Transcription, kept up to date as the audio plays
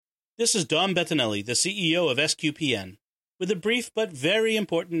This is Dom Bettinelli, the CEO of SQPN, with a brief but very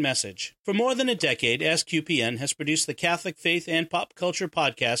important message. For more than a decade, SQPN has produced the Catholic faith and pop culture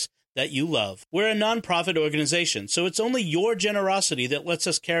podcasts that you love. We're a nonprofit organization, so it's only your generosity that lets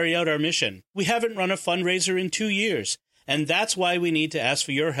us carry out our mission. We haven't run a fundraiser in 2 years, and that's why we need to ask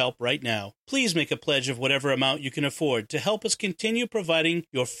for your help right now. Please make a pledge of whatever amount you can afford to help us continue providing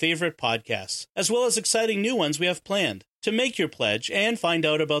your favorite podcasts, as well as exciting new ones we have planned. To make your pledge and find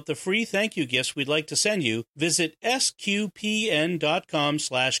out about the free thank you gifts we'd like to send you, visit sqpn.com/give.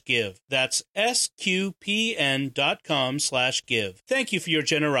 That's sqpn.com/give. Thank you for your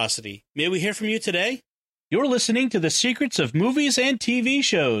generosity. May we hear from you today? You're listening to The Secrets of Movies and TV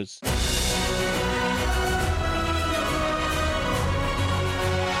Shows.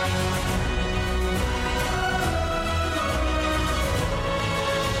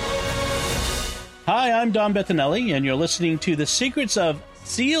 Hi, I'm Dom Bettinelli, and you're listening to The Secrets of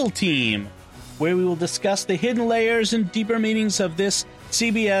SEAL Team, where we will discuss the hidden layers and deeper meanings of this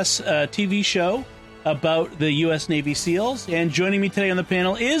CBS TV show about the U.S. Navy SEALs. And joining me today on the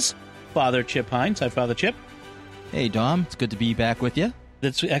panel is Father Chip Hines. Hi, Father Chip. Hey, Dom. It's good to be back with you.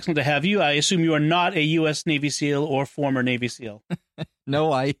 It's excellent to have you. I assume you are not a U.S. Navy SEAL or former Navy SEAL.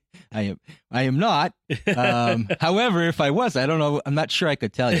 No, I am not. However, if I was, I don't know. I'm not sure I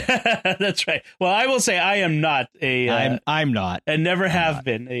could tell you. That's right. Well, I will say I am not a. I'm not, and never have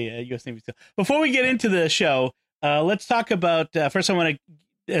been a U.S. Navy SEAL. Before we get into the show, let's talk about. First, I want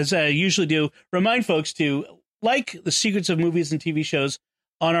to, as I usually do, remind folks to like The Secrets of Movies and TV Shows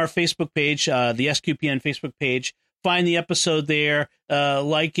on our Facebook page, the SQPN Facebook page. Find the episode there,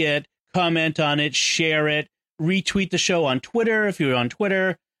 like it, comment on it, share it, retweet the show on Twitter if you're on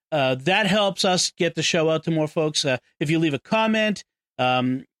Twitter. That helps us get the show out to more folks. If you leave a comment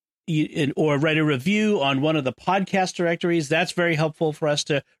or write a review on one of the podcast directories, that's very helpful for us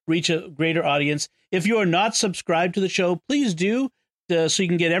to reach a greater audience. If you are not subscribed to the show, please do so you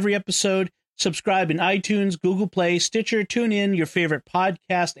can get every episode. Subscribe in iTunes, Google Play, Stitcher, TuneIn, your favorite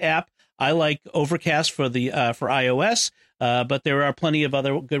podcast app. I like Overcast for iOS, but there are plenty of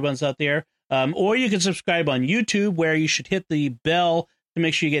other good ones out there. Or you can subscribe on YouTube, where you should hit the bell to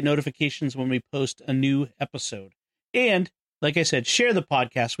make sure you get notifications when we post a new episode. And, like I said, share the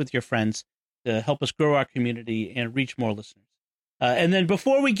podcast with your friends to help us grow our community and reach more listeners. And then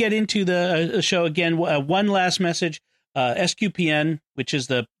before we get into the show, again, one last message. SQPN, which is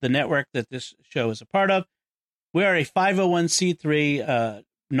the network that this show is a part of, we are a 501c3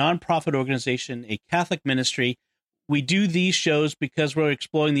 nonprofit organization, a Catholic ministry. We do these shows because we're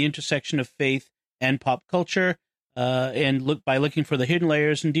exploring the intersection of faith and pop culture, and looking for the hidden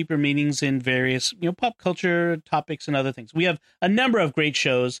layers and deeper meanings in various, pop culture topics and other things. We have a number of great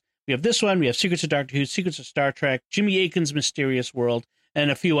shows. We have this one. We have Secrets of Doctor Who, Secrets of Star Trek, Jimmy Akin's Mysterious World, and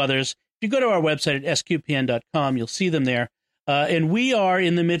a few others. If you go to our website at sqpn.com, you'll see them there. And we are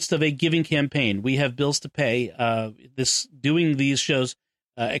in the midst of a giving campaign. We have bills to pay. Doing these shows,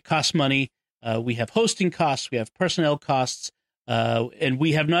 it costs money. We have hosting costs. We have personnel costs. And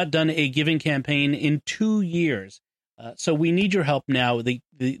we have not done a giving campaign in 2 years. So we need your help now. The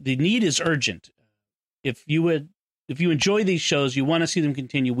need is urgent. If you enjoy these shows, you want to see them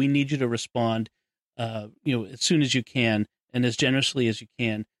continue, we need you to respond, as soon as you can and as generously as you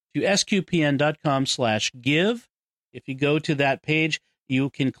can to sqpn.com/give. If you go to that page, you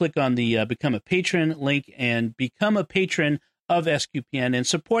can click on the Become a Patron link and become a patron of SQPN and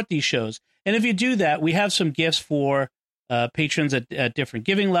support these shows. And if you do that, we have some gifts for patrons at different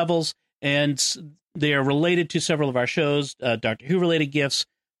giving levels, and they are related to several of our shows, Doctor Who-related gifts,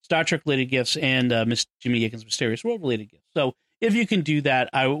 Star Trek-related gifts, and Miss Jimmy Akin's Mysterious World-related gifts. So if you can do that,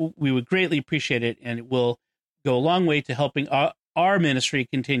 we would greatly appreciate it, and it will go a long way to helping our ministry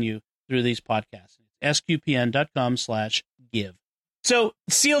continue through these podcasts. sqpn.com/give. So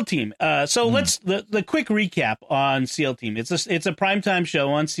SEAL Team. Let's the quick recap on SEAL Team. It's a primetime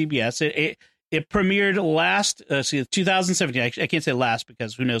show on CBS. It premiered last 2017. I can't say last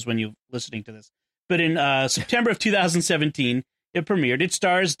because who knows when you're listening to this. But in September of 2017, it premiered. It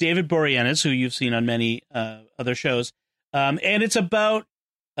stars David Boreanaz, who you've seen on many other shows, and it's about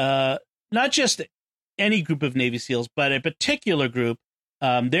not just any group of Navy SEALs, but a particular group.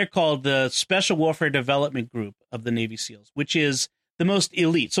 They're called the Special Warfare Development Group of the Navy SEALs, which is the most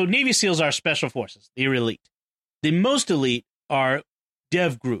elite. So Navy SEALs are special forces. They're elite. The most elite are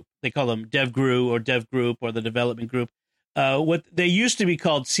Dev Group. They call them Dev Gru or Dev Group or the Development Group. What they used to be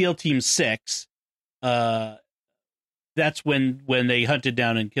called SEAL Team 6. That's when they hunted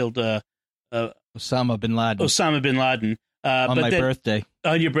down and killed Osama bin Laden. On my birthday.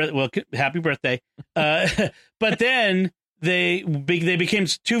 On your birthday. Well, happy birthday. But then they became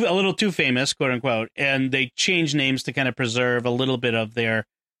a little too famous, quote unquote, and they changed names to kind of preserve a little bit of their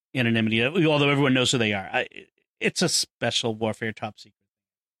anonymity, although everyone knows who they are. It's a special warfare top secret.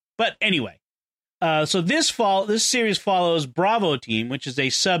 But anyway, so this series follows Bravo Team, which is a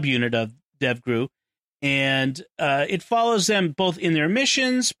subunit of DevGru, and it follows them both in their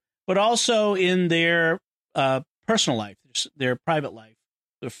missions, but also in their personal life, their private life,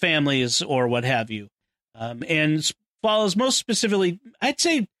 their families, or what have you, and follows most specifically, I'd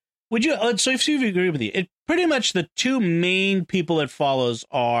say, so if you agree with you, it pretty much the two main people it follows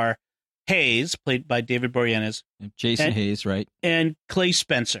are Hayes, played by David Boreanaz, Jason Hayes, right, and Clay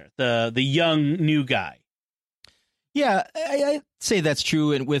Spencer, the young new guy. Yeah, I'd say that's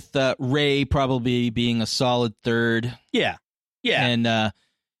true, and with Ray probably being a solid third. Yeah, and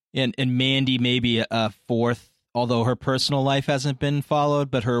Mandy maybe a fourth, although her personal life hasn't been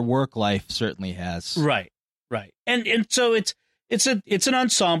followed, but her work life certainly has. Right, and so it's an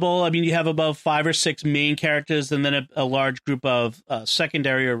ensemble. I mean, you have about 5 or 6 main characters, and then a large group of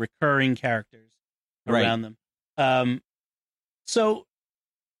secondary or recurring characters around them. So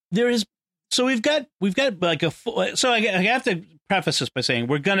there is. So we've got like so I have to preface this by saying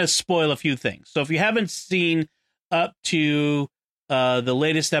we're going to spoil a few things. So if you haven't seen up to the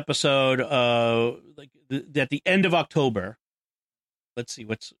latest episode, at the end of October, let's see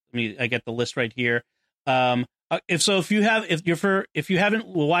I get the list right here. If you haven't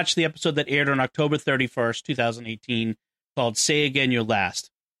watched the episode that aired on October 31st, 2018, called "Say Again You're Last,"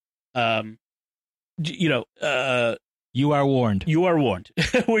 you are warned. You are warned.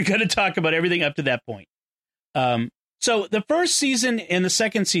 We're going to talk about everything up to that point. So the first season and the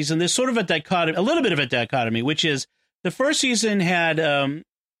second season, there's sort of a little bit of a dichotomy, which is the first season had a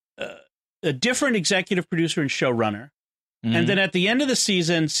different executive producer and showrunner. Mm-hmm. And then at the end of the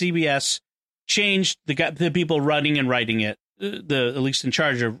season, CBS changed the people running and writing it, at least in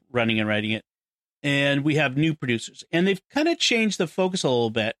charge of running and writing it. And we have new producers. And they've kind of changed the focus a little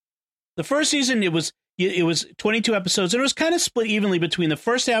bit. The first season, it was 22 episodes, and it was kind of split evenly between the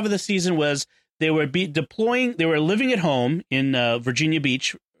first half of the season was they were living at home in Virginia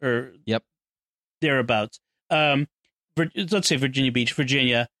Beach, or thereabouts. Let's say Virginia Beach,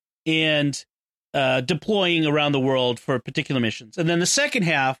 Virginia, and deploying around the world for particular missions. And then the second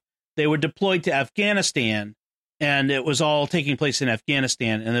half, they were deployed to Afghanistan, and it was all taking place in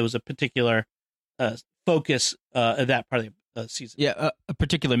Afghanistan, and there was a particular focus of that part of the season. Yeah, a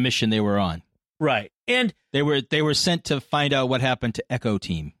particular mission they were on. Right. And they were sent to find out what happened to Echo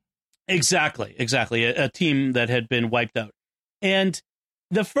Team. Exactly. A team that had been wiped out. And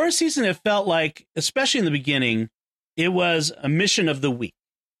the first season, it felt like, especially in the beginning, it was a mission of the week.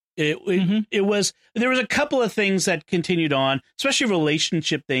 There was a couple of things that continued on, especially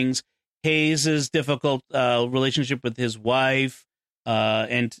relationship things. Hayes' difficult relationship with his wife,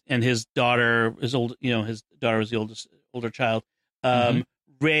 and his daughter is old. His daughter was the older child.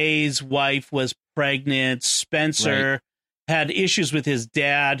 Ray's wife was pregnant. Spencer had issues with his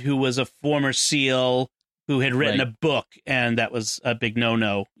dad, who was a former SEAL who had written a book, and that was a big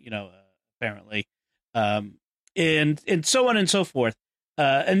no-no, apparently, and so on and so forth.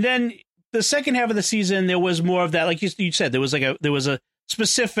 And then the second half of the season, there was more of that, like you said, there was a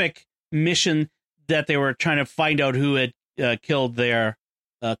specific mission that they were trying to find out who had killed their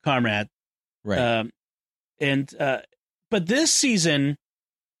comrade, right? But this season,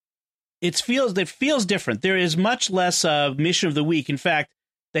 it feels different. There is much less mission of the week. In fact,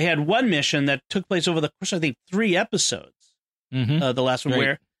 they had one mission that took place over the course of, I think, 3 episodes. The last one,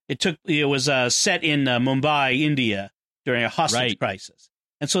 where it was set in Mumbai, India, during a hostage crisis,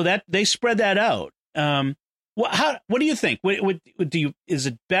 and so that they spread that out. What do you think? Is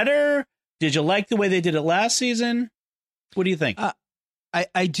it better? Did you like the way they did it last season? What do you think?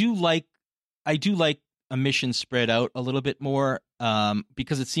 I do like a mission spread out a little bit more,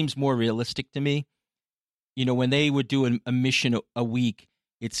 because it seems more realistic to me. When they would do a mission a week,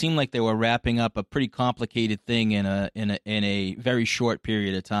 it seemed like they were wrapping up a pretty complicated thing in a very short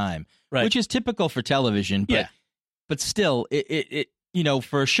period of time, which is typical for television. But still, it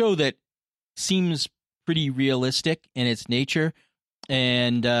for a show that seems pretty realistic in its nature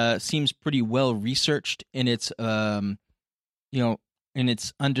and seems pretty well researched in its in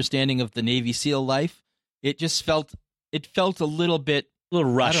its understanding of the Navy SEAL life, it just felt a little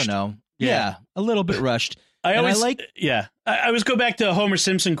rushed. I don't know. Yeah, a little bit rushed. I always go back to a Homer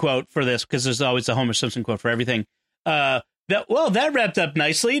Simpson quote for this, because there's always a Homer Simpson quote for everything. That wrapped up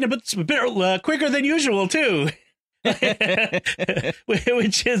nicely, but it's a bit quicker than usual too.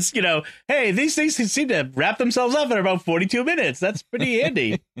 Which is, hey, these things seem to wrap themselves up in about 42 minutes. That's pretty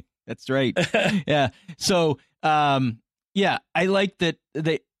handy. That's right. Yeah. So, Yeah, I like that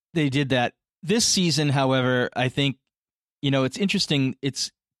they did that. This season, however, I think, it's interesting.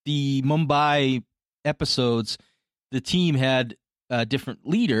 It's the Mumbai episodes. The team had a different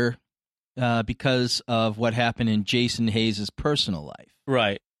leader because of what happened in Jason Hayes' personal life.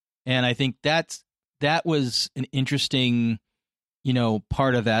 Right. And I think that was an interesting,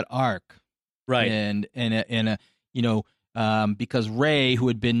 part of that arc. Right. And because Ray, who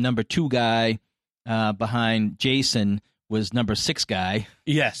had been number 2 guy behind Jason, was number 6 guy.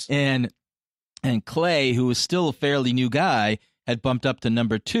 Yes. And Clay, who was still a fairly new guy, had bumped up to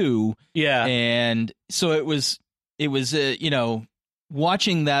number 2. Yeah. And so it was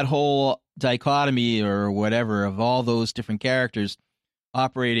watching that whole dichotomy or whatever of all those different characters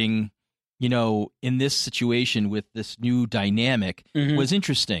operating, in this situation with this new dynamic was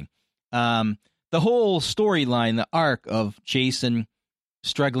interesting. The whole storyline, the arc of Jason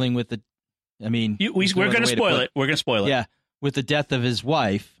struggling with we're going to spoil it. We're going to spoil it. Yeah, with the death of his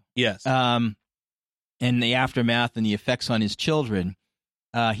wife. Yes. And the aftermath and the effects on his children.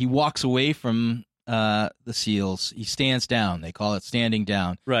 He walks away from the SEALs. He stands down. They call it standing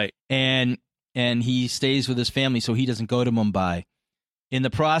down. Right. And he stays with his family so he doesn't go to Mumbai. In the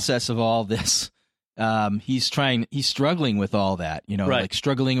process of all this, he's struggling with all that, right. like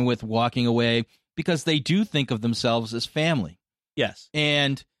struggling with walking away because they do think of themselves as family. Yes.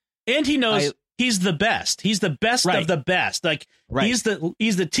 And he knows he's the best. He's the best right. of the best. Like right. he's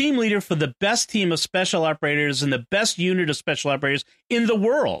the team leader for the best team of special operators and the best unit of special operators in the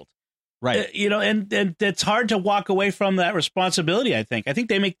world. Right. And it's hard to walk away from that responsibility, I think. I think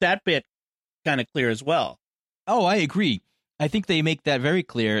they make that bit kind of clear as well. Oh, I agree. I think they make that very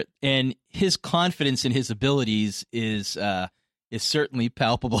clear, and his confidence in his abilities is certainly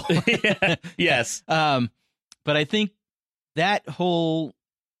palpable. Yes. But I think that whole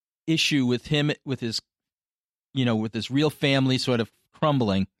issue with him, with his real family sort of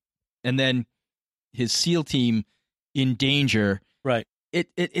crumbling, and then his SEAL team in danger. Right.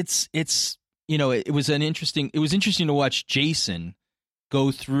 It was interesting to watch Jason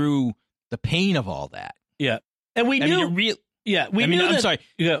go through the pain of all that. Yeah. And we knew knew that, I'm sorry.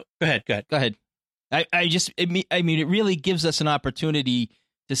 Go ahead. It really gives us an opportunity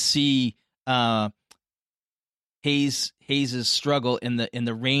to see Hayes' struggle in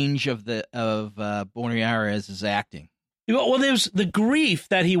the range of Bonaire's acting. Well, there's the grief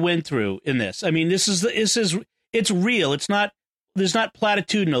that he went through in this. I mean, it's real. It's not. There's not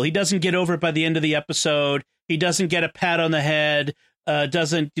platitudinal. He doesn't get over it by the end of the episode. He doesn't get a pat on the head.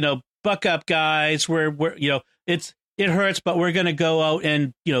 Doesn't buck up, guys. It hurts, but we're going to go out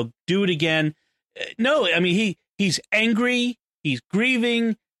and do it again. No, I mean he's angry. He's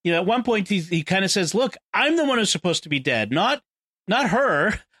grieving. At one point he kind of says, "Look, I'm the one who's supposed to be dead, not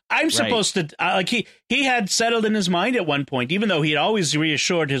her. I'm supposed to." He had settled in his mind at one point, even though he had always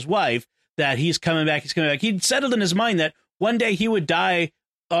reassured his wife that he's coming back. He's coming back. He'd settled in his mind that one day he would die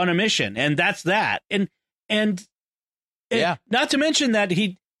on a mission, and that's that. And not to mention that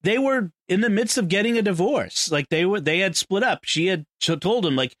they were in the midst of getting a divorce. Like they had split up. She had told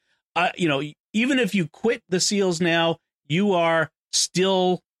him, like, even if you quit the SEALs now, you are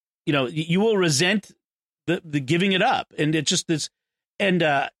still, you will resent the giving it up. And it just is. And,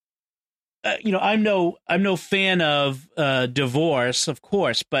 I'm no fan of divorce, of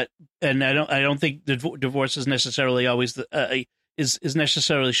course, and I don't think divorce is necessarily always is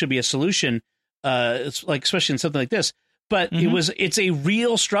necessarily should be a solution. It's like, especially in something like this. But it's a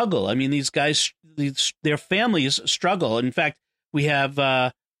real struggle. I mean, these guys, their families struggle. In fact, we have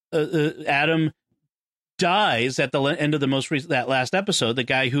Adam dies at the end of that last episode, the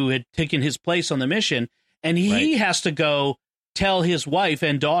guy who had taken his place on the mission, and he has to go tell his wife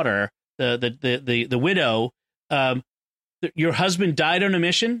and daughter, the widow, your husband died on a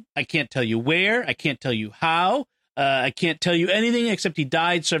mission. I can't tell you where. I can't tell you how. I can't tell you anything except he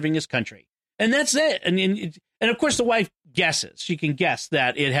died serving his country. And that's it. And of course, the wife guesses. She can guess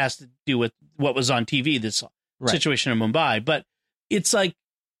that it has to do with what was on TV, this situation in Mumbai. But it's like,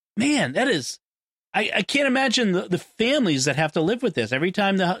 man, that is, I can't imagine the families that have to live with this. Every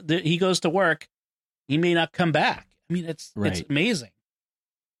time he goes to work, he may not come back. I mean, it's amazing.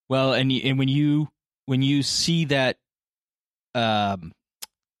 Well, and when you see that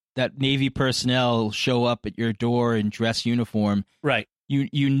that Navy personnel show up at your door in dress uniform, right?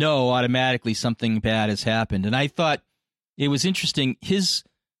 You know automatically something bad has happened. And I thought it was interesting.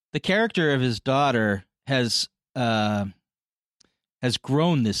 The character of his daughter has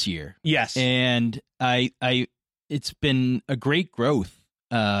grown this year. Yes, and it's been a great growth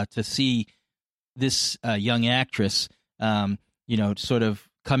to see this young actress, sort of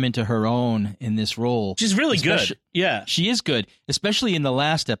come into her own in this role. She's really good. Yeah. She is good, especially in the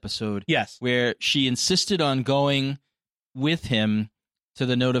last episode. Yes. Where she insisted on going with him to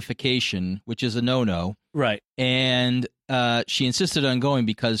the notification, which is a no-no. Right. And she insisted on going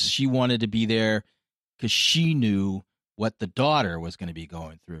because she wanted to be there because she knew what the daughter was going to be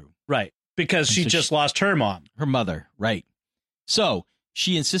going through. Right. Because she just lost her mom. Her mother. Right. So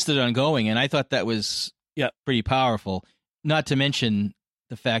she insisted on going, and I thought that was pretty powerful. Not to mention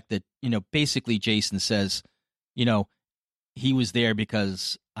the fact that, basically Jason says, he was there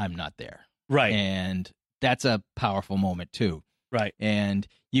because I'm not there. Right. And that's a powerful moment too. Right. And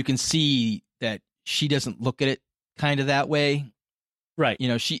you can see that she doesn't look at it kind of that way. Right.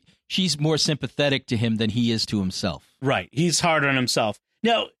 She's more sympathetic to him than he is to himself. Right. He's hard on himself.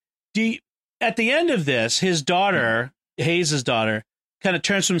 Now, at the end of this, his daughter, Hayes' daughter, kind of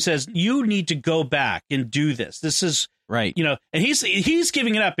turns to him and says, you need to go back and do this. This is right. And he's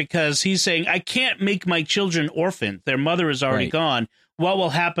giving it up because he's saying, I can't make my children orphans. Their mother is already gone. What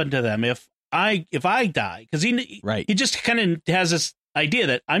will happen to them if I die? Because he just kind of has this idea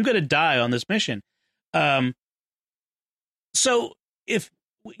that I'm going to die on this mission. So if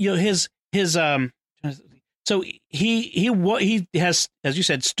so he has, as you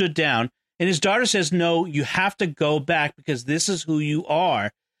said, stood down, and his daughter says, no, you have to go back because this is who you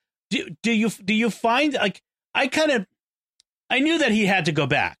are. Do you find, like, I knew that he had to go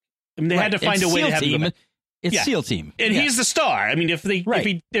back. I mean, they had to find a way to have him go back. It's SEAL team, and he's the star. I mean, if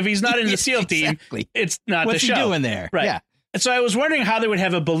he's not in the SEAL team, it's not What's the show. What's he doing there? Right. Yeah. And so I was wondering how they would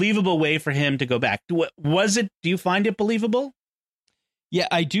have a believable way for him to go back. Do you find it believable? Yeah,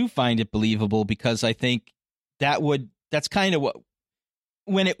 I do find it believable because I think that's kind of what,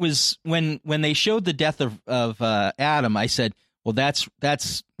 when they showed the death of Adam, I said, well, that's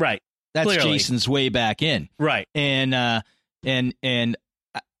right. That's Clearly. Jason's way back in. Right. And I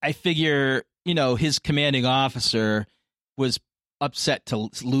figure, his commanding officer was upset to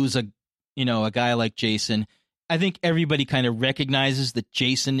lose a guy like Jason. I think everybody kind of recognizes that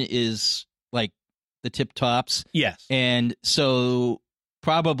Jason is like the tip tops. Yes. And so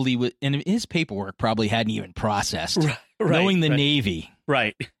probably and his paperwork probably hadn't even processed. Right. Knowing the Navy.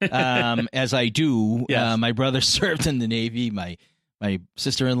 Right. As I do. Yes. My brother served in the Navy. My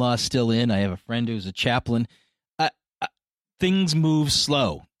sister-in-law is still in. I have a friend who's a chaplain. Things move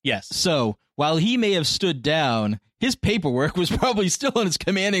slow. Yes. So while he may have stood down, his paperwork was probably still on his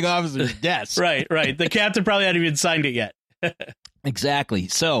commanding officer's desk. Right. The captain probably hadn't even signed it yet. Exactly.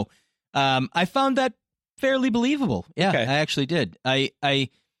 So I found that fairly believable. Yeah, okay. I actually did. I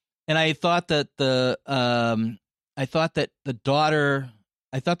thought that the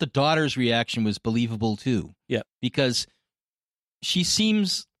daughter's reaction was believable too. Yeah. Because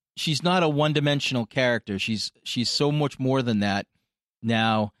she's not a one-dimensional character. She's so much more than that.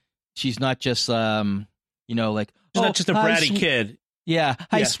 Now, she's not just like, she's not just a bratty kid. Yeah.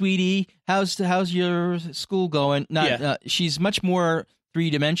 Hi, sweetie. How's your school going? She's much more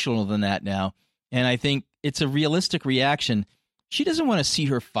three-dimensional than that now. And I think it's a realistic reaction. She doesn't want to see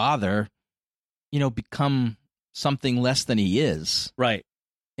her father, become something less than he is. Right.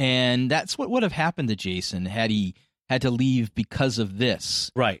 And that's what would have happened to Jason had he had to leave because of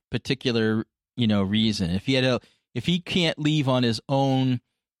this particular, reason. If he can't leave on his own,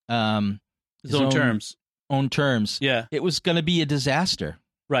 terms, yeah, it was going to be a disaster.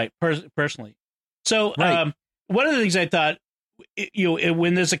 Right. Personally. So, one of the things I thought,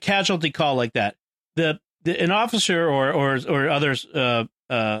 when there's a casualty call like that, an officer or others,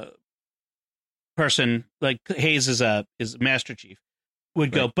 person like Hayes is Master Chief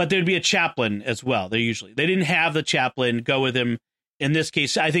would go, but there'd be a chaplain as well. They didn't have the chaplain go with him in this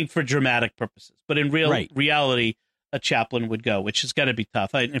case, I think for dramatic purposes, but in reality, a chaplain would go, which has got to be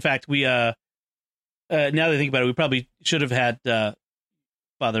tough. In fact, we, now that I think about it, we probably should have had,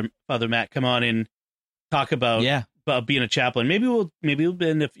 Father Matt come on and talk about being a chaplain. Maybe we'll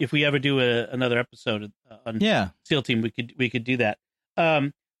if we ever do another episode on SEAL Team, we could do that.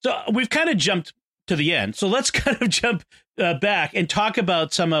 So we've kind of jumped to the end. So let's kind of jump back and talk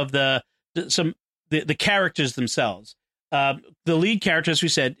about some of the characters themselves. The lead character, as we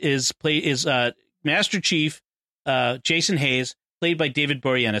said, is Master Chief Jason Hayes, played by David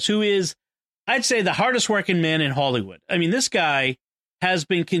Boreanaz, who is, I'd say, the hardest working man in Hollywood. I mean, this guy has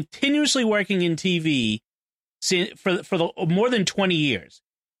been continuously working in TV for more than 20 years.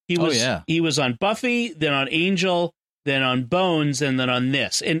 He was on Buffy, then on Angel, then on Bones, and then on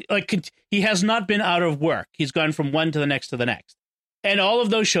this. And he has not been out of work. He's gone from one to the next to the next. And all of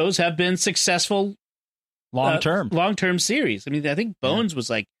those shows have been successful long-term series. I mean, I think Bones was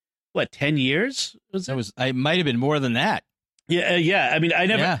 10 years? I might have been more than that. Yeah. I mean, I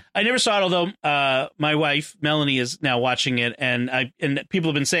never saw it. Although my wife Melanie is now watching it, and people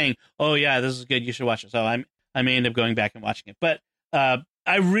have been saying, "Oh yeah, this is good. You should watch it." So I may end up going back and watching it. But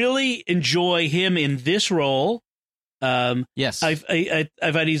I really enjoy him in this role. Yes, I've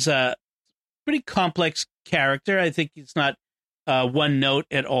had he's a pretty complex character. I think it's not one note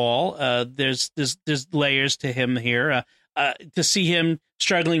at all. There's layers to him here. To see him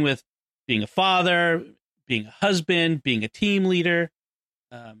struggling with being a father, being a husband, being a team leader,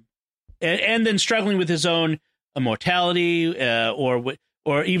 and then struggling with his own mortality,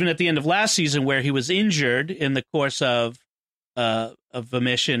 or even at the end of last season where he was injured in the course of a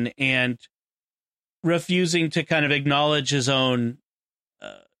mission and refusing to kind of acknowledge his own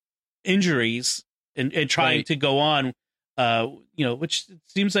injuries and trying to go on, which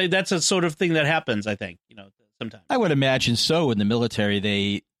seems like that's a sort of thing that happens, I think, sometimes. I would imagine so. In the military,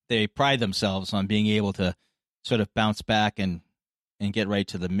 they pride themselves on being able to sort of bounce back and get right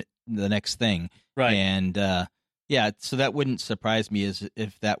to the next thing. Right. And so that wouldn't surprise me as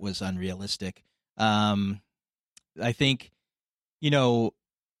if that was unrealistic. I think,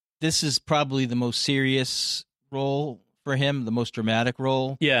 this is probably the most serious role for him, the most dramatic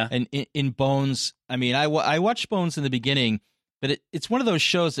role. Yeah. And in Bones, I mean, I watched Bones in the beginning, but it's one of those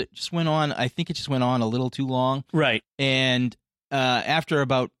shows that just went on. I think it just went on a little too long. Right. And after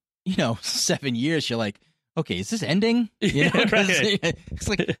about 7 years, you're like, okay, is this ending? Right. It's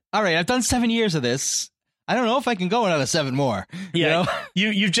like, all right, I've done 7 years of this. I don't know if I can go another 7 more. Yeah,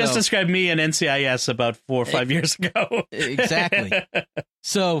 you've just described me in NCIS about 4 or 5 years ago. Exactly.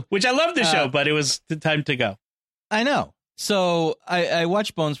 So, which I love the show, but it was the time to go. I know. So I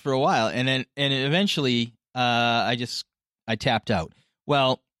watched Bones for a while, and eventually I tapped out.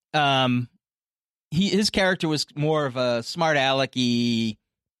 Well, his character was more of a smart alecky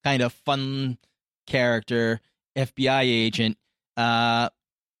kind of fun character, FBI agent.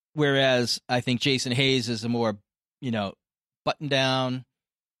 Whereas I think Jason Hayes is a more, button down,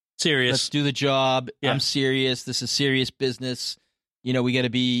 serious. Let's do the job. Yeah. I'm serious. This is serious business. We got to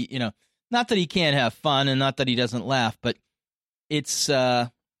be, not that he can't have fun and not that he doesn't laugh, but it's a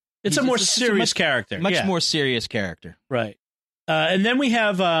more serious character. Much more serious character. Right. And then we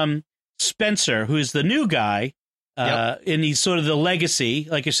have Spencer, who is the new guy. And he's sort of the legacy.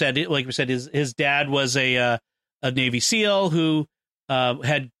 Like we said, his dad was a Navy SEAL who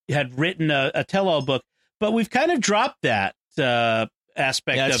had written a tell-all book, but we've kind of dropped that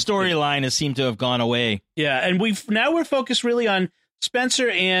aspect. That storyline has seemed to have gone away. Yeah, and we're focused really on Spencer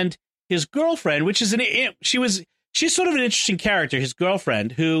and his girlfriend, which is she's sort of an interesting character. His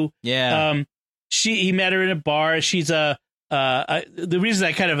girlfriend, who he met her in a bar. She's the reason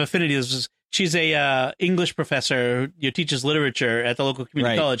I kind of affinity is she's a English professor who teaches literature at the local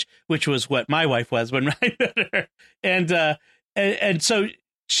community college, which was what my wife was when I met her, and so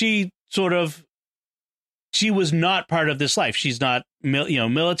she was not part of this life. She's not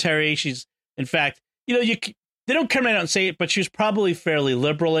military. She's in fact they don't come right out and say it, but she was probably fairly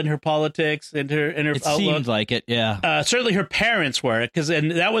liberal in her politics and her it outlook. Seemed like it, yeah. Certainly her parents were,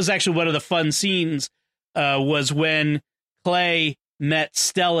 and that was actually one of the fun scenes was when Clay met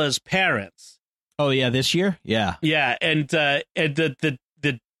Stella's parents. Oh yeah, this year, yeah, and the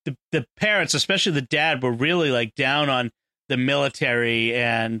parents, especially the dad, were really like down on the military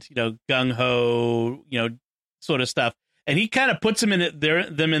and gung ho sort of stuff, and he kind of puts them in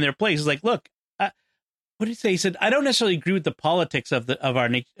their place. He's like, look, what did he say? He said, I don't necessarily agree with the politics of our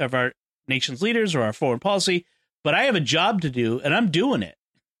nation's leaders or our foreign policy, but I have a job to do, and I'm doing it.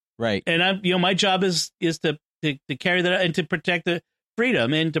 Right. And I'm my job is to carry that and to protect the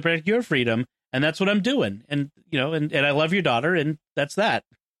freedom and to protect your freedom, and that's what I'm doing. And and I love your daughter, and that's that.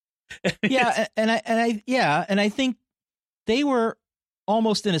 Yeah, and I think they were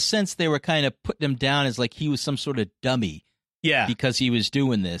almost, in a sense, they were kind of putting him down as like he was some sort of dummy. Yeah, because he was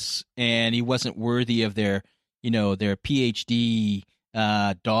doing this and he wasn't worthy of their PhD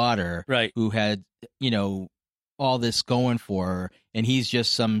daughter, right? Who had all this going for her, and he's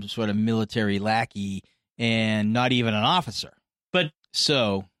just some sort of military lackey and not even an officer. But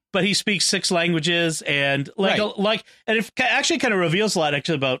he speaks 6 languages and and it actually kind of reveals a lot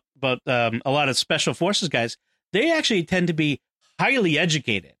about a lot of special forces guys. They actually tend to be highly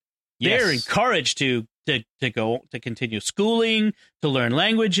educated. Yes. They're encouraged to continue schooling, to learn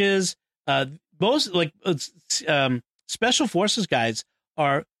languages. Most special forces guys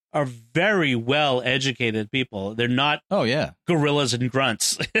are very well educated people. They're not gorillas and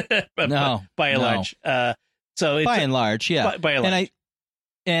grunts. No, by and large. So by and large, yeah. By and large.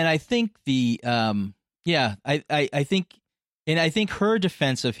 And I think I think her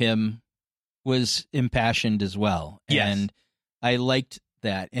defense of him was impassioned as well. Yes. And I liked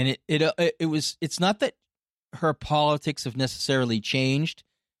that, and it's not that her politics have necessarily changed,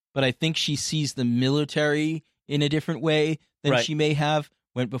 but I think she sees the military in a different way than Right. she may have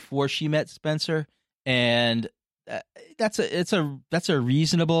when before she met Spencer, and that's a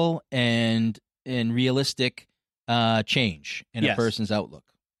reasonable and realistic change in Yes. a person's outlook.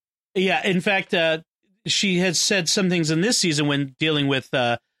 Yeah, in fact, she has said some things in this season when dealing with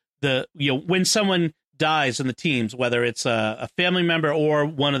when someone dies in the teams, whether it's a family member or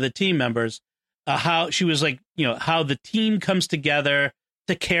one of the team members, how she was like, how the team comes together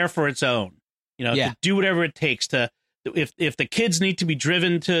to care for its own, to do whatever it takes to, if the kids need to be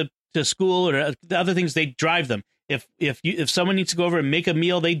driven to school or the other things, they drive them. If someone needs to go over and make a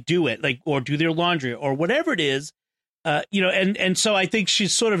meal, they do it, or do their laundry or whatever it is, and so I think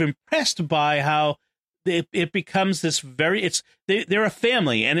she's sort of impressed by how it becomes this they're a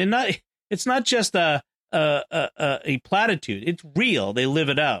family, and it's not just a platitude. It's real. They live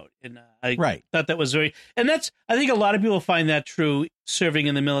it out. And I thought that was I think a lot of people find that true serving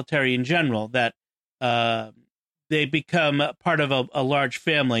in the military in general, that they become part of a large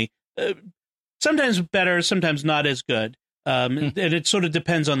family, sometimes better, sometimes not as good. And it sort of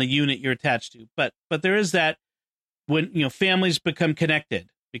depends on the unit you're attached to. But there is that when, families become connected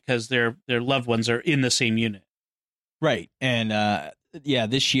because their loved ones are in the same unit. Right. And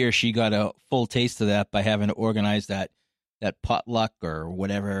this year she got a full taste of that by having to organize that potluck or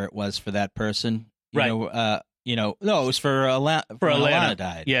whatever it was for that person. No, it was for Alana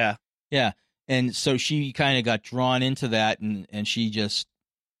died. Yeah. Yeah. And so she kind of got drawn into that and she just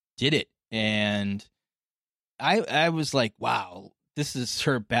did it. And I was like, wow, this is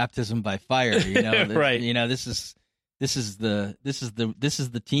her baptism by fire. Right. This is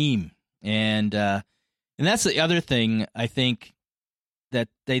the team. And that's the other thing, I think, that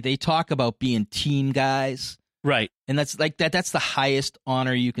they talk about being team guys. Right. And that's the highest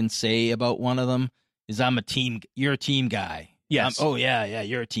honor you can say about one of them is you're a team guy. Yes.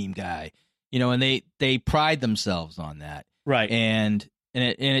 You're a team guy. And they pride themselves on that. Right. And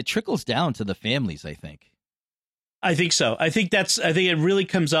it trickles down to the families, I think. I think so. I think it really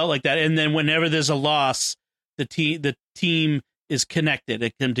comes out like that. And then whenever there's a loss, the team is connected.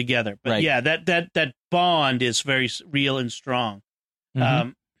 They come together. But right. yeah, that bond is very real and strong. Mm-hmm.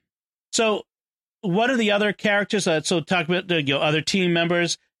 So what are the other characters? So talk about the other team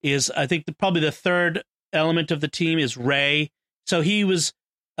members is, I think probably the third element of the team is Ray. So he was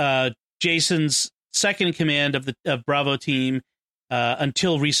Jason's second in command of Bravo team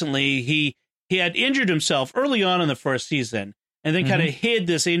until recently. He had injured himself early on in the first season, and then kind of hid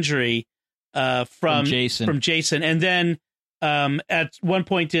this injury from Jason. And then at one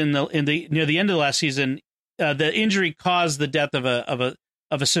point in the near the end of the last season, the injury caused the death of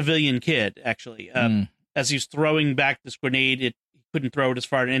a civilian kid. Actually, as he was throwing back this grenade, he couldn't throw it as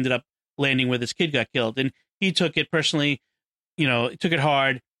far, and ended up landing where this kid got killed. And he took it personally, took it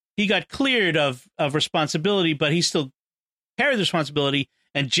hard. He got cleared of responsibility, but he still carried the responsibility.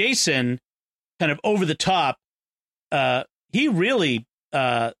 And Jason, kind of over the top, he really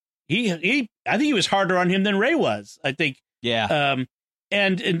I think he was harder on him than Ray was. I think. Yeah.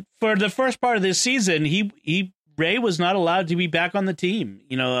 And for the first part of this season, Ray was not allowed to be back on the team.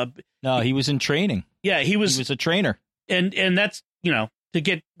 No, he was in training. Yeah, he was a trainer. And that's, to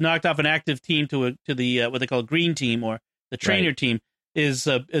get knocked off an active team to the what they call a green team or the trainer team is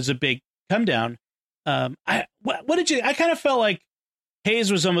a big come down. What did you? I kind of felt like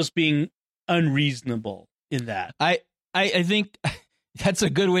Hayes was almost being unreasonable in that. I think that's a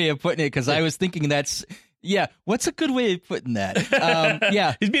good way of putting it, because I was thinking what's a good way of putting that?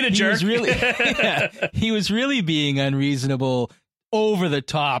 He's being a jerk. He was really being unreasonable, over the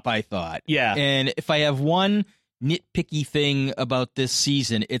top, I thought. Yeah. And if I have one nitpicky thing about this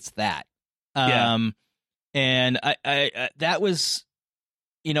season, it's that. And I that was,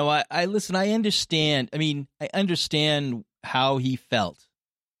 I listen, I understand. I mean, I understand how he felt.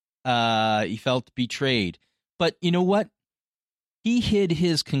 He felt betrayed. But you know what? He hid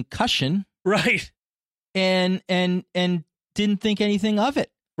his concussion. Right. And didn't think anything of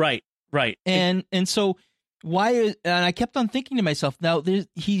it. Right. And so and I kept on thinking to myself, now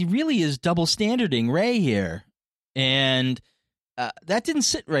he really is double standarding Ray here. And that didn't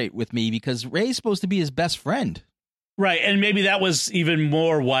sit right with me, because Ray's supposed to be his best friend. Right. And maybe that was even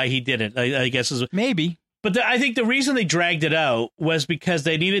more why he did it, I guess. Maybe. But I think the reason they dragged it out was because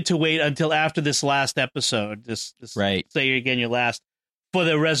they needed to wait until after this last episode, this right. Say again your last, for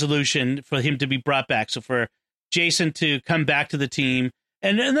the resolution, for him to be brought back. So for Jason to come back to the team.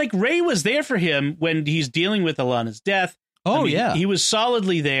 And like Ray was there for him when he's dealing with Alana's death. Oh, yeah. He was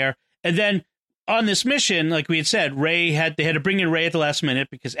solidly there. And then on this mission, like we had said, they had to bring in Ray at the last minute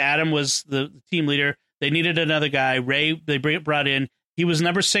because Adam was the team leader. They needed another guy. Ray, they brought in. He was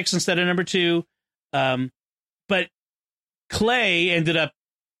number 6 instead of number 2. But Clay ended up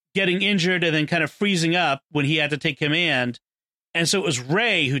getting injured and then kind of freezing up when he had to take command. And so it was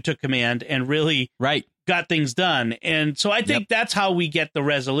Ray who took command and really got things done. And so I think that's how we get the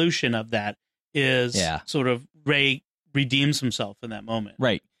resolution of that is sort of Ray redeems himself in that moment.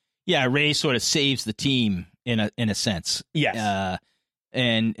 Right. Yeah, Ray sort of saves the team in a sense. Yes.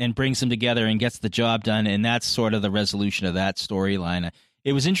 And brings them together and gets the job done, and that's sort of the resolution of that storyline.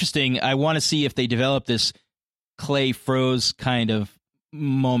 It was interesting. I want to see if they develop this Clay froze kind of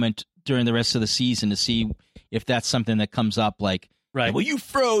moment during the rest of the season to see if that's something that comes up like, well, you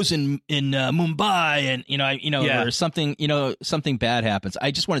froze in Mumbai, and or something, something bad happens.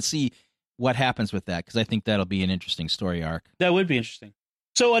 I just want to see what happens with that because I think that'll be an interesting story arc. That would be interesting.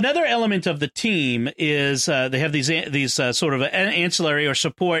 So another element of the team is they have these sort of ancillary or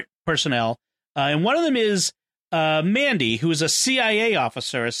support personnel, and one of them is Mandy, who is a CIA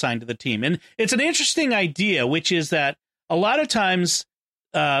officer assigned to the team. And it's an interesting idea, which is that a lot of times,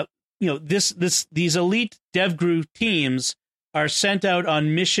 these elite DevGru teams are sent out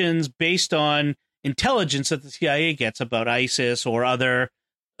on missions based on intelligence that the CIA gets about ISIS or other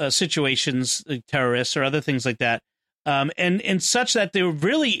situations, like terrorists or other things like that. And such that they're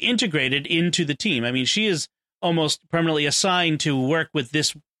really integrated into the team. I mean, she is almost permanently assigned to work with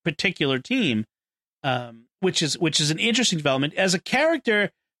this particular team, which is an interesting development. As a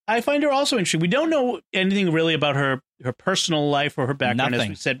character, I find her also interesting. We don't know anything really about her personal life or her background, as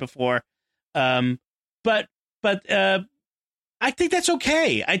we said before. But I think that's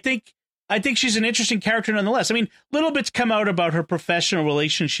okay. I think she's an interesting character nonetheless. I mean, little bits come out about her professional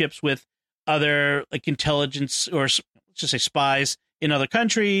relationships with other like intelligence or let's just say spies in other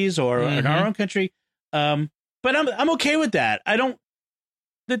countries or in our own country. But I'm okay with that.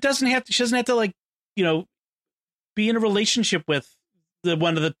 She doesn't have to like, be in a relationship with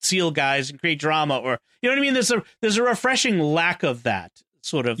one of the SEAL guys and create drama or, you know what I mean? There's a refreshing lack of that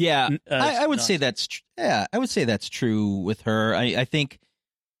sort of. Yeah. I would say that's, I would say that's true with her. I think,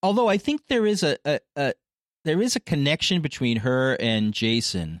 although I think there is a connection between her and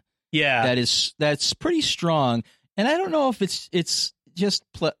Jason. Yeah. That's pretty strong. And I don't know if it's just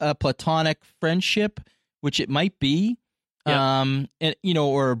a platonic friendship, which it might be, and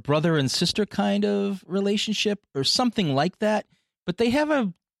or a brother and sister kind of relationship or something like that. But they have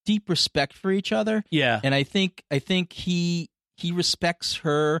a deep respect for each other. Yeah. And I think he respects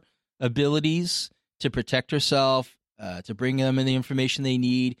her abilities to protect herself, to bring them in the information they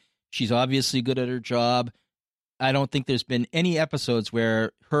need. She's obviously good at her job. I don't think there's been any episodes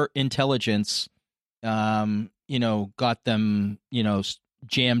where her intelligence, got them,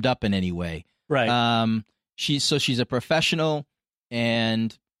 jammed up in any way. Right. She's a professional,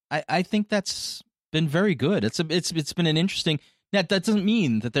 and I think that's been very good. It's been an interesting. That doesn't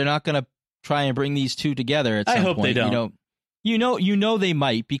mean that they're not going to try and bring these two together at some point. I hope they don't. They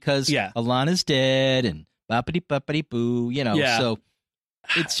might because Alana's dead and boppity boo. So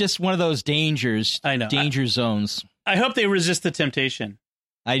it's just one of those dangers. I know. Danger zones. I hope they resist the temptation.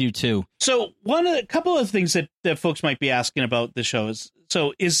 I do too. So a couple of things that folks might be asking about the show is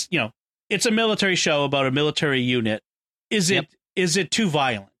it's a military show about a military unit. Is it too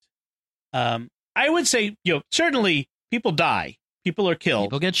violent? I would say certainly people die, people are killed,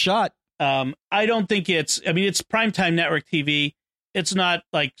 people get shot. I don't think it's primetime network TV. It's not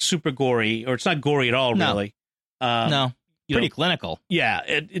like super gory, or it's not gory at all, really. No, pretty clinical. Yeah,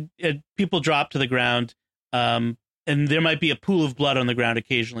 it people drop to the ground. And there might be a pool of blood on the ground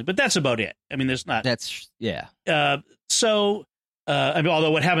occasionally, but that's about it. I mean, there's not. Although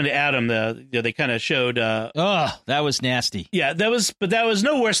what happened to Adam, they kind of showed. That was nasty. Yeah, that was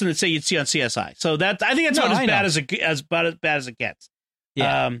no worse than you'd see on CSI. So that I think it's about as bad as it gets.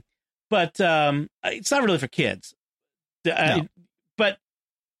 Yeah. But it's not really for kids. But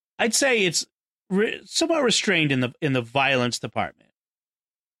I'd say it's somewhat restrained in the violence department.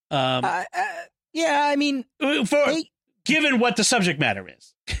 Yeah, I mean, given what the subject matter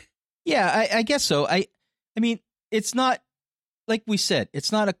is. Yeah, I guess so. I mean, it's not like we said.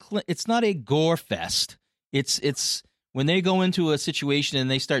 It's not a gore fest. It's when they go into a situation and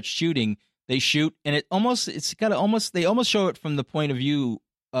they start shooting, they shoot, and they almost show it from the point of view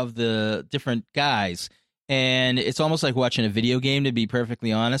of the different guys, and it's almost like watching a video game, to be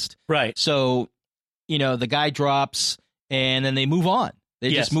perfectly honest. Right. So, the guy drops, and then they move on.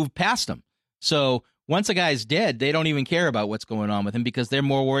 They just move past him. So once a guy's dead, they don't even care about what's going on with him because they're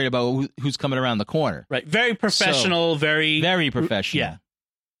more worried about who's coming around the corner. Right. Very professional, very professional.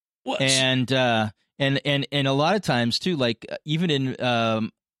 and a lot of times too, like even in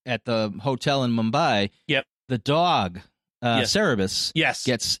at the hotel in Mumbai, yep, the dog Cerebus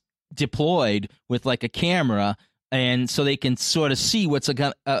gets deployed with like a camera, and so they can sort of see what's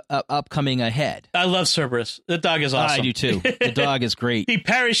upcoming ahead. I love Cerberus. The dog is awesome. I do too. The dog is great. He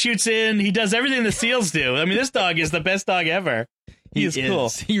parachutes in. He does everything the seals do. I mean, this dog is the best dog ever. He is cool.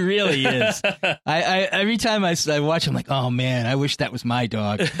 He really is. I every time I watch him, like, oh man, I wish that was my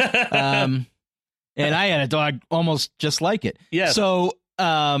dog. And I had a dog almost just like it. Yeah. So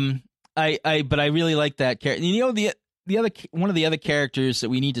but I really like that character. You know, the other one of the other characters that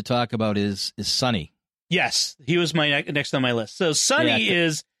we need to talk about is Sonny. Yes, he was my next on my list. So Sonny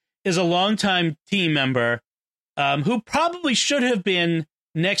is a longtime team member who probably should have been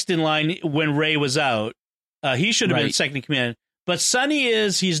next in line when Ray was out. He should have been second in command. But Sonny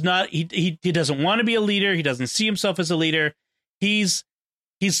he's not. He doesn't want to be a leader. He doesn't see himself as a leader. He's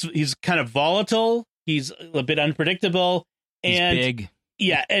kind of volatile. He's a bit unpredictable. And he's big.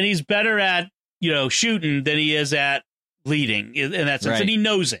 Yeah, and he's better at shooting than he is at leading in that sense, and he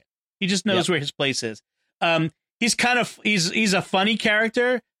knows it. He just knows where his place is. He's a funny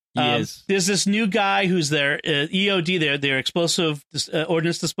character. He is. There's this new guy who's their EOD, their explosive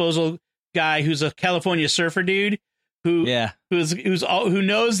ordnance disposal guy, who's a California surfer dude. Who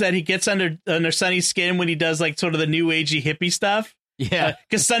knows that he gets under Sonny's skin when he does like sort of the new agey hippie stuff. Yeah,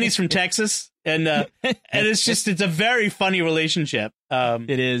 because Sonny's from Texas, and it's a very funny relationship.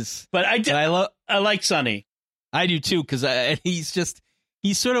 It is, but I like Sonny. I do too, because he's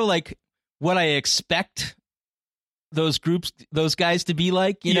sort of like what I expect those guys to be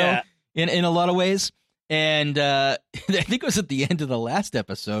like, you know, in a lot of ways. And I think it was at the end of the last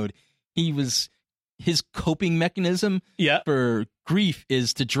episode, his coping mechanism for grief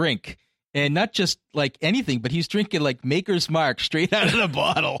is to drink. And not just like anything, but he's drinking like Maker's Mark straight out of the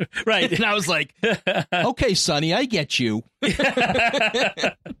bottle. Right. And I was like, okay, Sonny, I get you.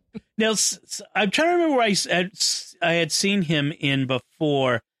 Now, I'm trying to remember where I had seen him in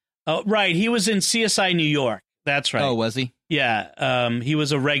before. Right. He was in CSI New York. That's right. Oh, was he? Yeah. He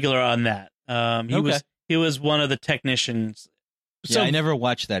was a regular on that. He was one of the technicians. So, yeah, I never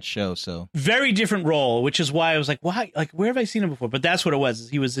watched that show, so. Very different role, which is why I was like, why? Like, where have I seen him before? But that's what it was.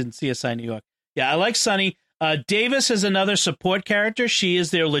 He was in CSI New York. Yeah, I like Sonny. Davis is another support character. She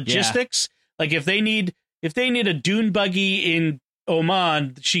is their logistics. Yeah. Like, if they need a dune buggy in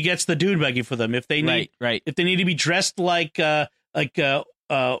Oman, she gets the dune buggy for them. If they need if they need to be dressed like I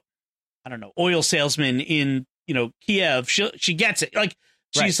don't know, oil salesman in Kiev, she gets it. Like,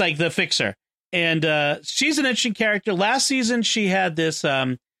 she's like the fixer. And she's an interesting character. Last season, she had this.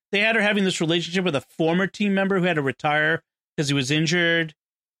 They had her having this relationship with a former team member who had to retire because he was injured,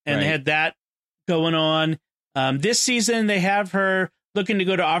 and they had that going on. This season, they have her looking to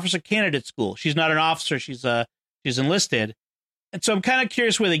go to officer candidate school. She's not an officer; she's enlisted, and so I'm kind of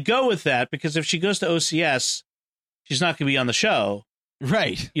curious where they go with that, because if she goes to OCS, she's not going to be on the show,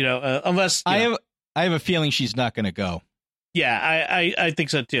 right? Unless I have a feeling she's not going to go. Yeah, I think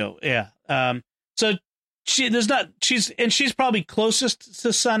so too. Yeah. So she's probably closest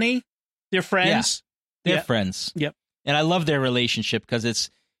to Sonny. They're friends. Yeah, they're friends. Yep. And I love their relationship because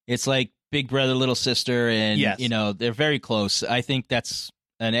it's like big brother, little sister, and they're very close. I think that's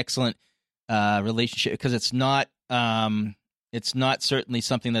an excellent relationship because it's not certainly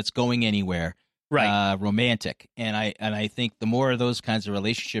something that's going anywhere. Right. Romantic. And I think the more of those kinds of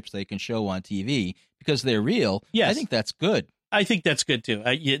relationships they can show on TV because they're real, I think that's good. I think that's good too.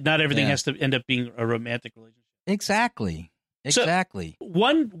 Not everything has to end up being a romantic relationship. Exactly. So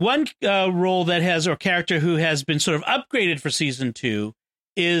one role that has, or character who has been sort of upgraded for season 2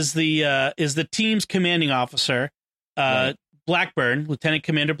 is the team's commanding officer, Blackburn, Lieutenant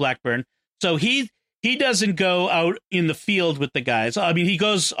Commander Blackburn. So he doesn't go out in the field with the guys. I mean, he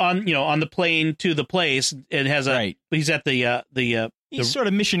goes on the plane to the place and has but he's at he's sort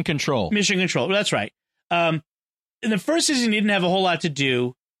of mission control. Mission control. That's right. In the first season, he didn't have a whole lot to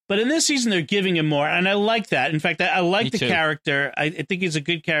do, but in this season, they're giving him more, and I like that. In fact, I like the character. I think he's a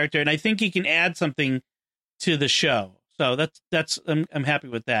good character, and I think he can add something to the show. So I'm happy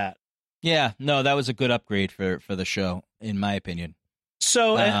with that. Yeah, no, that was a good upgrade for the show, in my opinion.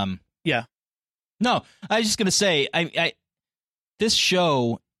 So, yeah. No, I was just gonna say, this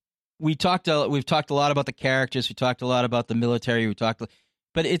show, we've talked a lot about the characters, we talked a lot about the military,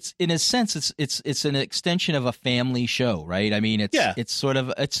 but it's in a sense it's an extension of a family show, right? I mean, it's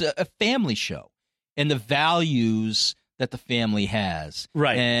a family show, and the values that the family has,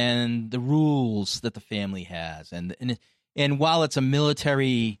 right, and the rules that the family has, and while it's a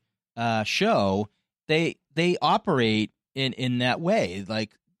military show, they operate in that way,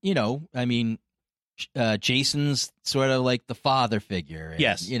 like I mean, Jason's sort of like the father figure. And,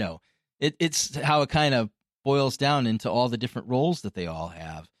 Yes. It's how it kind of boils down into all the different roles that they all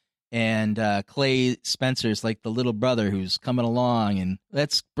have. And Clay Spencer's like the little brother who's coming along, and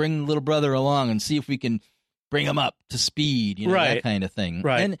let's bring the little brother along and see if we can bring him up to speed, that kind of thing.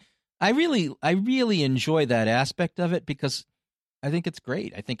 Right. And I really enjoy that aspect of it because I think it's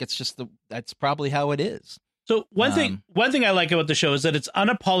great. I think it's just that's probably how it is. So one thing I like about the show is that it's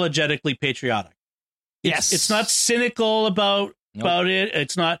unapologetically patriotic. It's not cynical about it.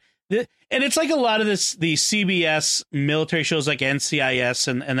 It's not, and it's like a lot of the CBS military shows like NCIS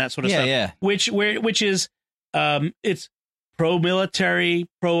and that sort of stuff. Yeah. Which is it's pro-military,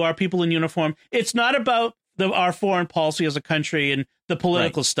 pro our people in uniform. It's not about our foreign policy as a country and the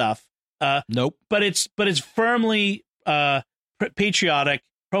political stuff. Nope. But it's firmly patriotic,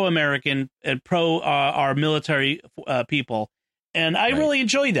 pro-American, and pro our military people. And I really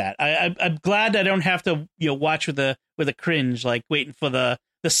enjoy that. I'm glad I don't have to watch with a cringe, like waiting for the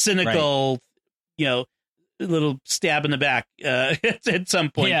cynical little stab in the back at some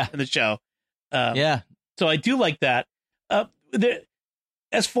point in the show. So I do like that.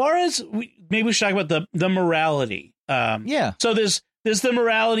 As far as maybe we should talk about the morality. So there's the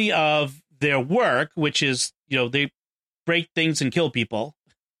morality of their work, which is they break things and kill people.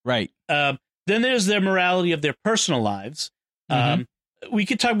 Right. Then there's their morality of their personal lives. We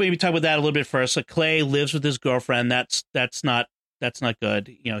could maybe talk about that a little bit first. So Clay lives with his girlfriend. That's not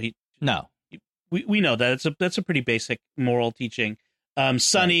good. We know that that's a pretty basic moral teaching.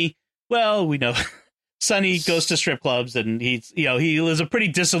 Sonny, well, we know Sonny goes to strip clubs and he lives a pretty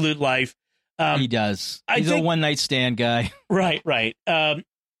dissolute life. He does. He's a one night stand guy. Right. But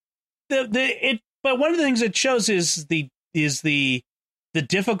one of the things it shows is the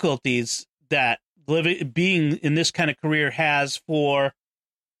difficulties that being in this kind of career has for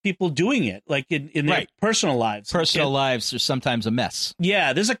people doing it, like in their personal lives. Lives are sometimes a mess.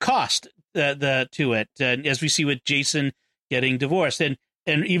 Yeah, there's a cost to it, as we see with Jason getting divorced, and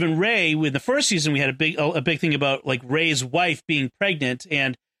even Ray. In the first season, we had a big thing about like Ray's wife being pregnant,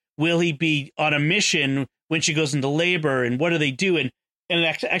 and will he be on a mission when she goes into labor, and what do they do? And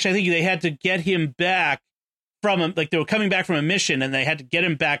actually, I think they had to get him back from like they were coming back from a mission, and they had to get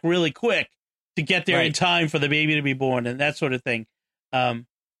him back really quick to get there in time for the baby to be born and that sort of thing.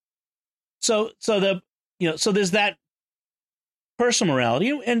 So there's that personal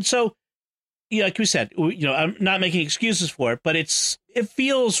morality. And so, like we said, I'm not making excuses for it, but it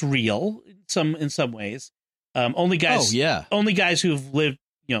feels real in some ways. Only guys who've lived,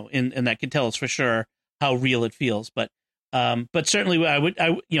 in that can tell us for sure how real it feels. But certainly I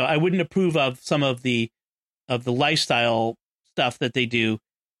wouldn't approve of some of the lifestyle stuff that they do.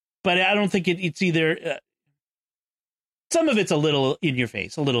 But I don't think it's either. Some of it's a little in your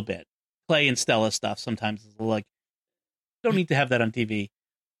face, a little bit. Clay and Stella stuff sometimes is like, don't need to have that on TV.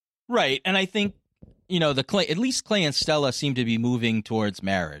 Right, and I think at least Clay and Stella seem to be moving towards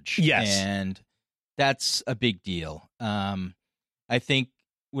marriage. Yes, and that's a big deal. I think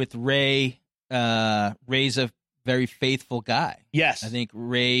with Ray, Ray's a very faithful guy. Yes, I think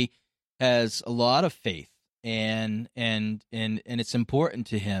Ray has a lot of faith. And it's important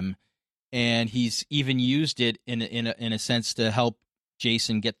to him, and he's even used it in a sense to help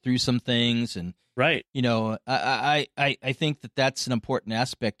Jason get through some things. And I think that's an important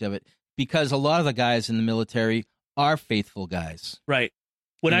aspect of it because a lot of the guys in the military are faithful guys. Right.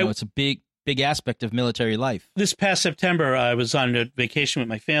 It's a big aspect of military life. This past September, I was on a vacation with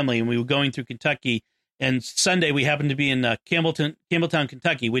my family, and we were going through Kentucky. And Sunday, we happened to be in Campbelltown,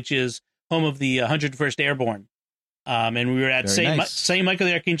 Kentucky, which is home of the 101st Airborne. And we were at St. Michael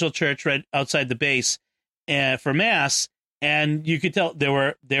the Archangel Church right outside the base for Mass. And you could tell there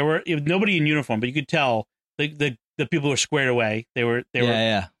were nobody in uniform, but you could tell the people were squared away. They were.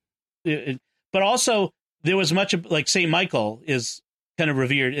 But also there was much of like St. Michael is kind of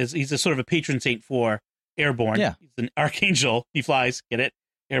revered as he's a sort of a patron saint for Airborne. Yeah. He's an archangel. He flies. Get it?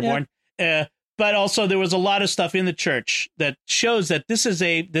 Airborne. Yeah. But also, there was a lot of stuff in the church that shows that this is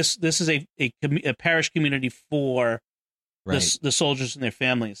a parish community for the soldiers and their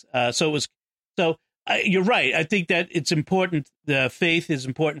families. You're right. I think that it's important. The faith is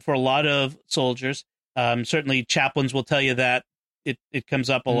important for a lot of soldiers. Certainly, chaplains will tell you that it comes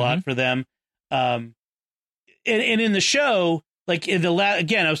up a lot for them. And in the show, like in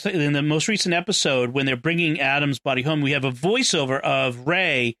I was in the most recent episode when they're bringing Adam's body home, we have a voiceover of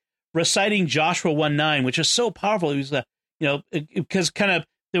Ray reciting Joshua 1:9, which is so powerful. It was because kind of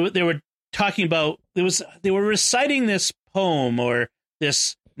they were talking about they were reciting this poem or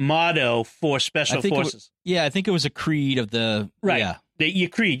this motto for special forces. I think it was a creed of the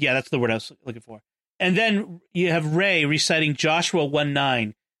Creed. Yeah, that's the word I was looking for. And then you have Ray reciting Joshua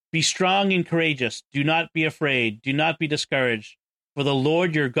 1:9. Be strong and courageous. Do not be afraid. Do not be discouraged. For the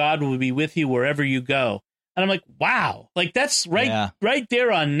Lord your God will be with you wherever you go. And I'm like, wow, like that's right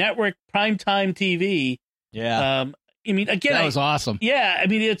there on network primetime TV. Yeah. I mean, again, that was awesome. Yeah, I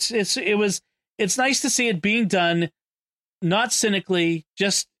mean, it's nice to see it being done, not cynically,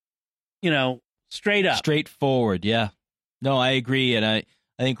 just straight up, straightforward. Yeah. No, I agree, and I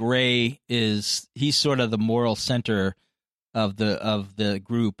think Ray he's sort of the moral center of the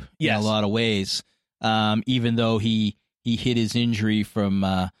group in a lot of ways. Even though he hid his injury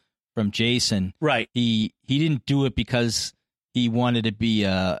from Jason, right? He didn't do it because he wanted to be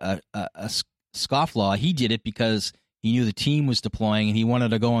a scofflaw. He did it because he knew the team was deploying and he wanted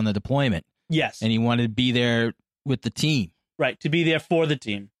to go on the deployment. Yes, and he wanted to be there with the team. Right, to be there for the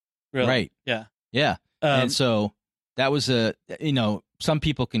team. Really. Right. Yeah. Yeah. And so that was some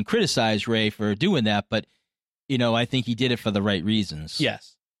people can criticize Ray for doing that, but I think he did it for the right reasons.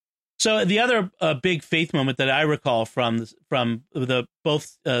 Yes. So the other big faith moment that I recall from the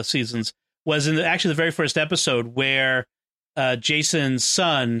both seasons was in the very first episode where Jason's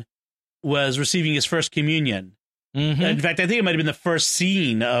son was receiving his first communion. Mm-hmm. In fact, I think it might have been the first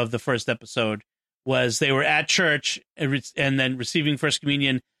scene of the first episode was they were at church and then receiving first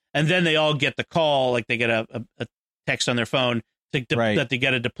communion, and then they all get the call, like they get a text on their phone that they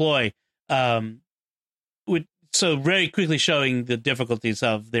got to deploy. So very quickly showing the difficulties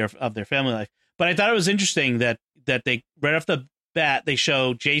of their family life. But I thought it was interesting that they right off the bat they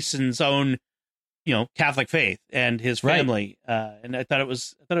show Jason's own Catholic faith and his family, and I thought it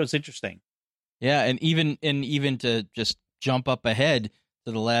was interesting. Yeah, and even to just jump up ahead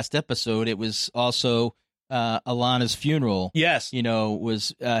to the last episode, it was also Alana's funeral. Yes,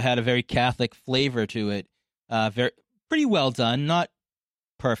 was had a very Catholic flavor to it. Pretty well done, not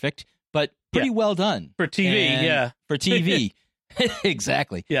perfect, but pretty well done for TV. For TV,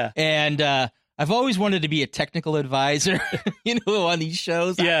 exactly. Yeah, and I've always wanted to be a technical advisor, on these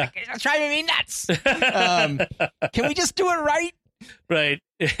shows. Yeah, it's driving me nuts. Can we just do it right? Right.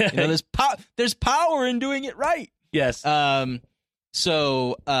 There's power in doing it right. Yes. But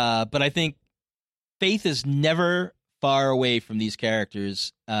I think Faith is never far away from these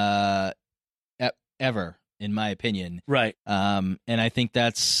characters, ever, in my opinion. Right. And I think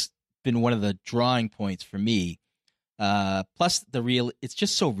that's been one of the drawing points for me. Plus it's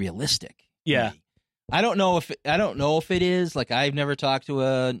just so realistic. Yeah. I don't know if it is. Like, I've never talked to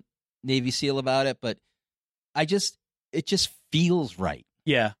a Navy SEAL about it, but it just feels right.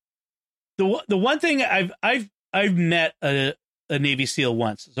 Yeah. The one thing I've met a Navy SEAL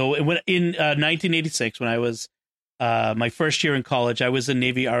once. So in 1986, when I was my first year in college, I was in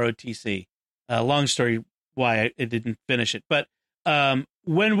Navy ROTC. Long story why I didn't finish it, but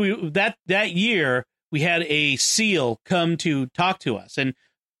when that year we had a SEAL come to talk to us, and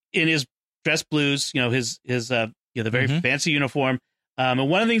in his dress blues, his the very fancy uniform. And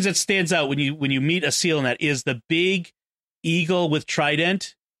one of the things that stands out when you meet a SEAL in that is the big eagle with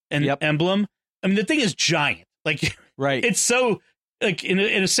trident and emblem. I mean, the thing is giant. Like, right. It's so, like, in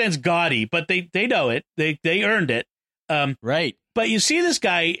a sense, gaudy, but they know it. They earned it. Right. But you see this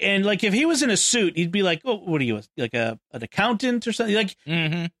guy, and like, if he was in a suit, he'd be like, "Oh, what are you, like an accountant or something?" Like,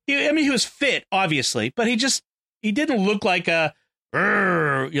 he was fit, obviously, but he didn't look like a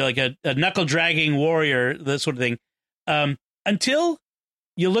knuckle dragging warrior, that sort of thing. Until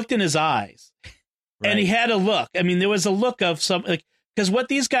you looked in his eyes, and he had a look. I mean, there was a look of some, like, because what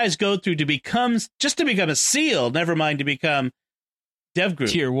these guys go through to become a SEAL, never mind to become Dev Group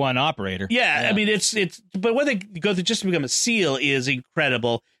Tier 1 operator. Yeah, I mean, it's but what they go through just to become a SEAL is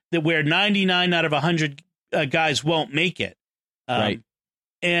incredible. That where 99 out of 100 guys won't make it, right?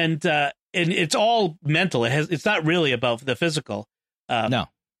 And it's all mental. It's not really about the physical. No,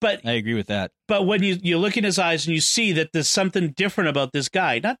 but I agree with that. But when you look in his eyes and you see that there's something different about this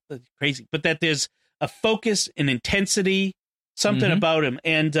guy, not crazy, but that there's a focus and intensity, something about him,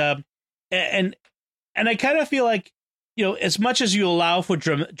 and I kind of feel like, as much as you allow for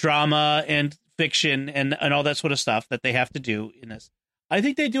drama and fiction and all that sort of stuff that they have to do in this, I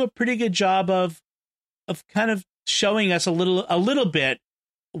think they do a pretty good job of kind of showing us a little bit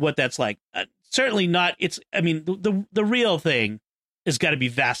what that's like. Certainly not. The real thing has got to be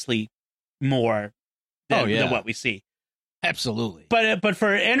vastly more than what we see. Absolutely. But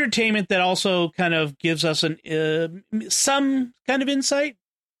for entertainment that also kind of gives us some kind of insight,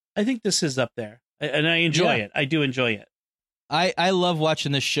 I think this is up there. And I enjoy it. I do enjoy it. I love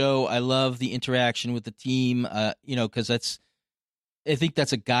watching this show. I love the interaction with the team, because I think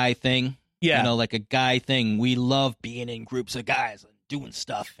that's a guy thing. Yeah. Like a guy thing. We love being in groups of guys and doing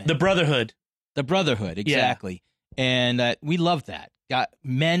stuff. The Brotherhood. The Brotherhood, exactly. Yeah. And we love that.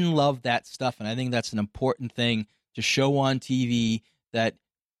 Men love that stuff, and I think that's an important thing to show on TV, that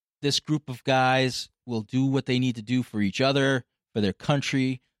this group of guys will do what they need to do for each other, for their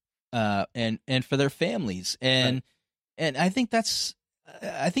country, and for their families. And I think that's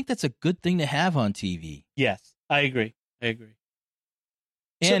a good thing to have on TV. Yes, I agree.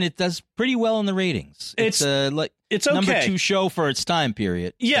 And it does pretty well in the ratings. It's okay. Number 2 show for its time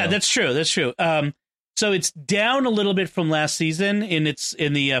period. Yeah, so. That's true. So it's down a little bit from last season in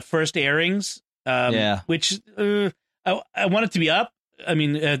the first airings. Which I want it to be up. I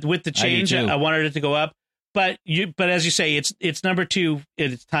mean, with the change, I wanted it to go up. But as you say, it's number 2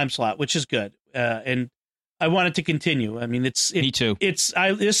 in its time slot, which is good. And I want it to continue. I mean, me too.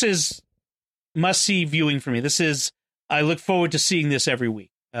 This is must-see viewing for me. I look forward to seeing this every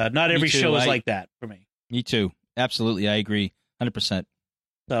week. Not every show is like that for me. Me too. Absolutely, I agree, 100%.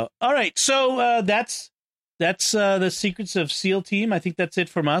 So, all right. So that's the Secrets of SEAL Team. I think that's it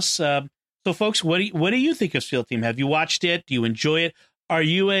from us. So, folks, what do you think of SEAL Team? Have you watched it? Do you enjoy it? Are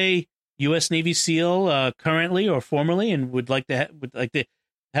you a U.S. Navy SEAL currently or formerly, and would like to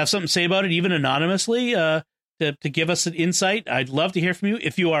have something to say about it, even anonymously, to give us an insight? I'd love to hear from you.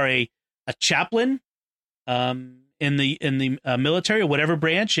 If you are a chaplain in the military or whatever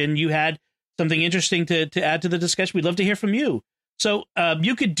branch, and you had something interesting to add to the discussion, we'd love to hear from you. So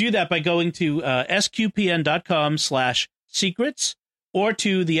you could do that by going to sqpn.com/secrets or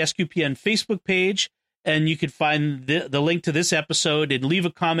to the SQPN Facebook page, and you could find the link to this episode and leave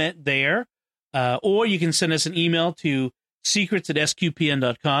a comment there. Or you can send us an email to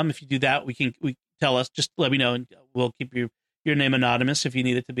secrets@sqpn.com. If you do that, we tell us, just let me know, and we'll keep your name anonymous if you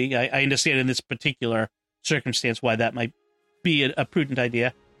need it to be. I understand in this particular circumstance why that might be a prudent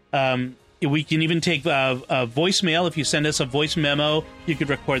idea. We can even take a voicemail. If you send us a voice memo, you could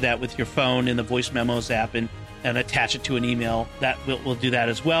record that with your phone in the voice memos app and attach it to an email. That we'll do that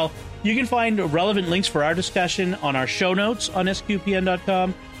as well. You can find relevant links for our discussion on our show notes on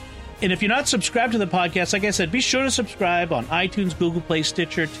sqpn.com. And if you're not subscribed to the podcast, like I said, be sure to subscribe on iTunes, Google Play,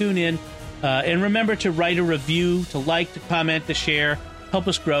 Stitcher, TuneIn. And remember to write a review, to like, to comment, to share, help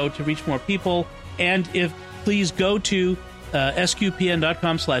us grow, to reach more people. And please go to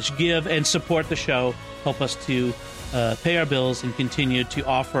sqpn.com/give and support the show. Help us to pay our bills and continue to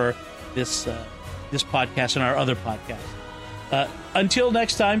offer this podcast and our other podcasts. Until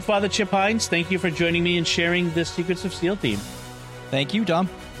next time, Father Chip Hines, thank you for joining me and sharing the Secrets of SEAL Team. Thank you, Dom.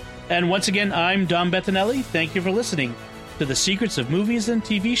 And once again, I'm Dom Bettinelli. Thank you for listening to the Secrets of Movies and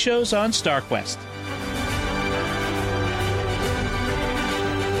TV Shows on StarQuest.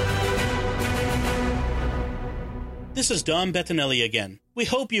 This is Dom Bettinelli again. We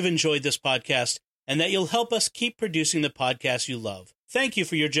hope you've enjoyed this podcast and that you'll help us keep producing the podcast you love. Thank you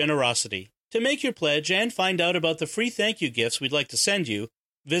for your generosity. To make your pledge and find out about the free thank you gifts we'd like to send you,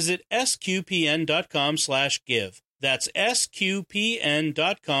 visit sqpn.com/give. That's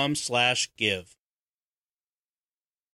sqpn.com/give.